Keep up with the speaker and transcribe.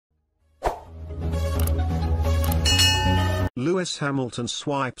Lewis Hamilton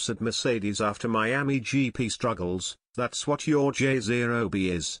swipes at Mercedes after Miami GP struggles. That's what your j0b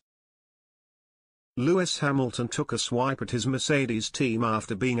is. Lewis Hamilton took a swipe at his Mercedes team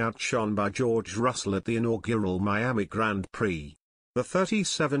after being outshone by George Russell at the inaugural Miami Grand Prix. The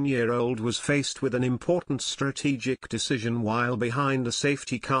 37-year-old was faced with an important strategic decision while behind a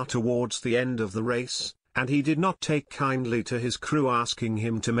safety car towards the end of the race, and he did not take kindly to his crew asking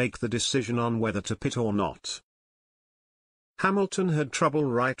him to make the decision on whether to pit or not. Hamilton had trouble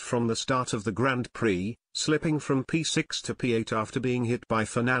right from the start of the Grand Prix, slipping from P6 to P8 after being hit by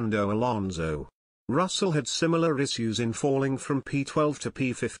Fernando Alonso. Russell had similar issues in falling from P12 to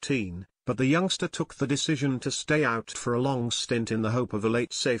P15, but the youngster took the decision to stay out for a long stint in the hope of a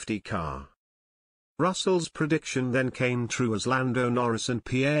late safety car. Russell's prediction then came true as Lando Norris and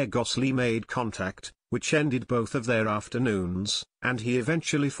Pierre Gasly made contact, which ended both of their afternoons, and he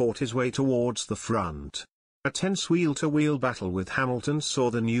eventually fought his way towards the front. A tense wheel-to-wheel battle with Hamilton saw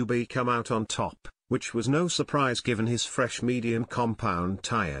the newbie come out on top, which was no surprise given his fresh medium compound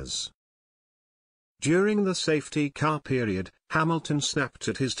tyres. During the safety car period, Hamilton snapped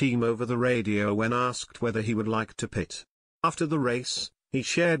at his team over the radio when asked whether he would like to pit. After the race, he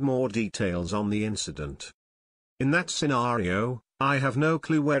shared more details on the incident. "In that scenario, I have no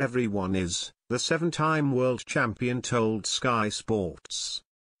clue where everyone is," the 7-time world champion told Sky Sports.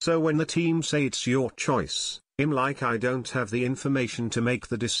 "So when the team say it's your choice, I'm like I don't have the information to make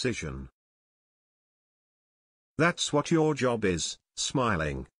the decision. That's what your job is,"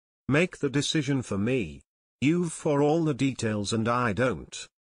 smiling. "Make the decision for me. You've for all the details and I don't.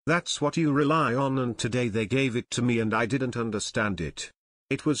 That's what you rely on, and today they gave it to me and I didn't understand it.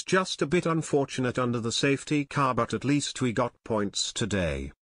 It was just a bit unfortunate under the safety car, but at least we got points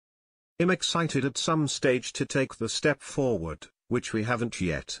today. I'm excited at some stage to take the step forward, which we haven't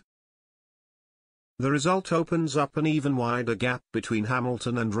yet." The result opens up an even wider gap between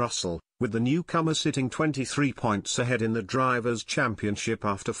Hamilton and Russell, with the newcomer sitting 23 points ahead in the Drivers' Championship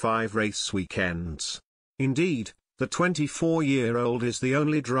after 5 race weekends. Indeed, the 24-year-old is the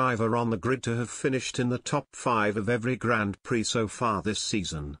only driver on the grid to have finished in the top 5 of every Grand Prix so far this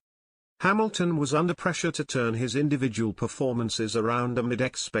season. Hamilton was under pressure to turn his individual performances around amid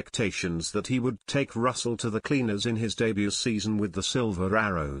expectations that he would take Russell to the cleaners in his debut season with the Silver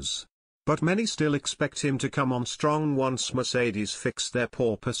Arrows. But many still expect him to come on strong once Mercedes fix their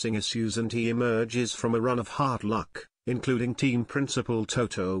porpoising issues and he emerges from a run of hard luck, including team principal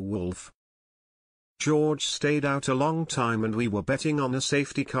Toto Wolff. "George stayed out a long time and we were betting on a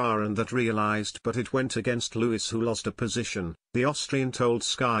safety car and that realized, but it went against Lewis who lost a position," the Austrian told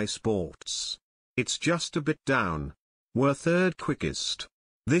Sky Sports. "It's just a bit down. We're third quickest.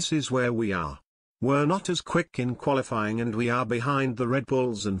 This is where we are. We're not as quick in qualifying and we are behind the Red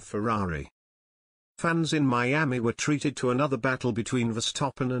Bulls and Ferrari." Fans in Miami were treated to another battle between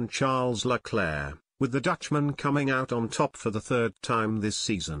Verstappen and Charles Leclerc, with the Dutchman coming out on top for the 3rd time this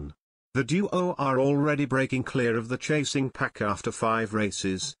season. The duo are already breaking clear of the chasing pack after 5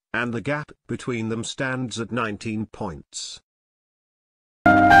 races, and the gap between them stands at 19 points.